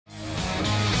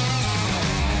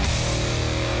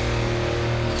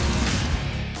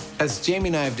As Jamie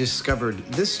and I have discovered,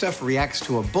 this stuff reacts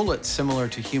to a bullet similar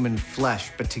to human flesh,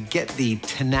 but to get the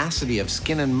tenacity of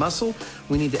skin and muscle,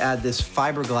 we need to add this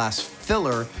fiberglass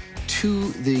filler to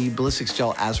the ballistics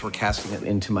gel as we're casting it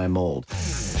into my mold.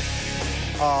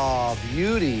 Oh,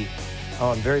 beauty. Oh,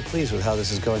 I'm very pleased with how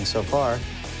this is going so far,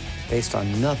 based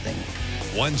on nothing.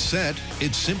 Once set,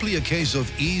 it's simply a case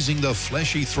of easing the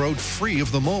fleshy throat free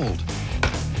of the mold.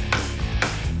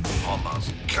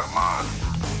 Almost. Come on.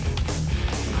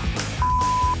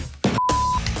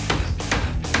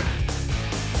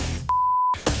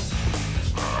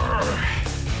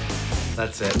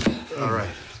 That's it. All right.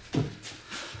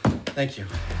 Thank you.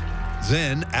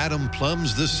 Then Adam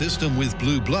plumbs the system with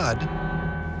blue blood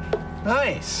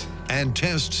Nice. and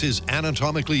tests his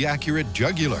anatomically accurate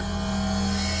jugular.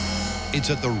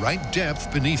 It's at the right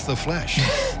depth beneath the flesh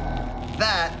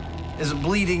That is a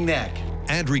bleeding neck.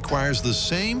 and requires the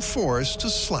same force to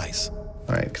slice. All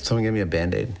right, could someone give me a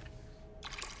Band-Aid?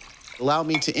 Allow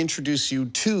me to introduce you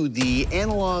to the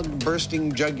analog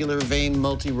bursting jugular vein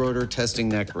multi-rotor testing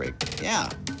neck rig. Yeah,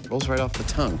 rolls right off the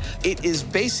tongue. It is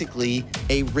basically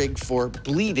a rig for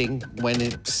bleeding when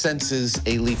it senses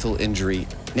a lethal injury.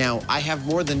 Now, I have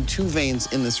more than 2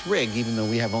 veins in this rig, even though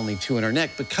we have only 2 in our neck,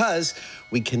 because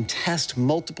we can test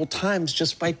multiple times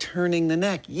just by turning the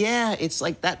neck. Yeah, it's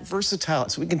like that versatile.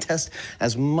 So we can test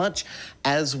as much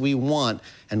as we want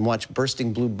and watch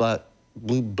bursting blue blood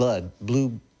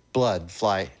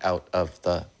fly out of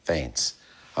the veins.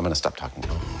 I'm gonna stop talking.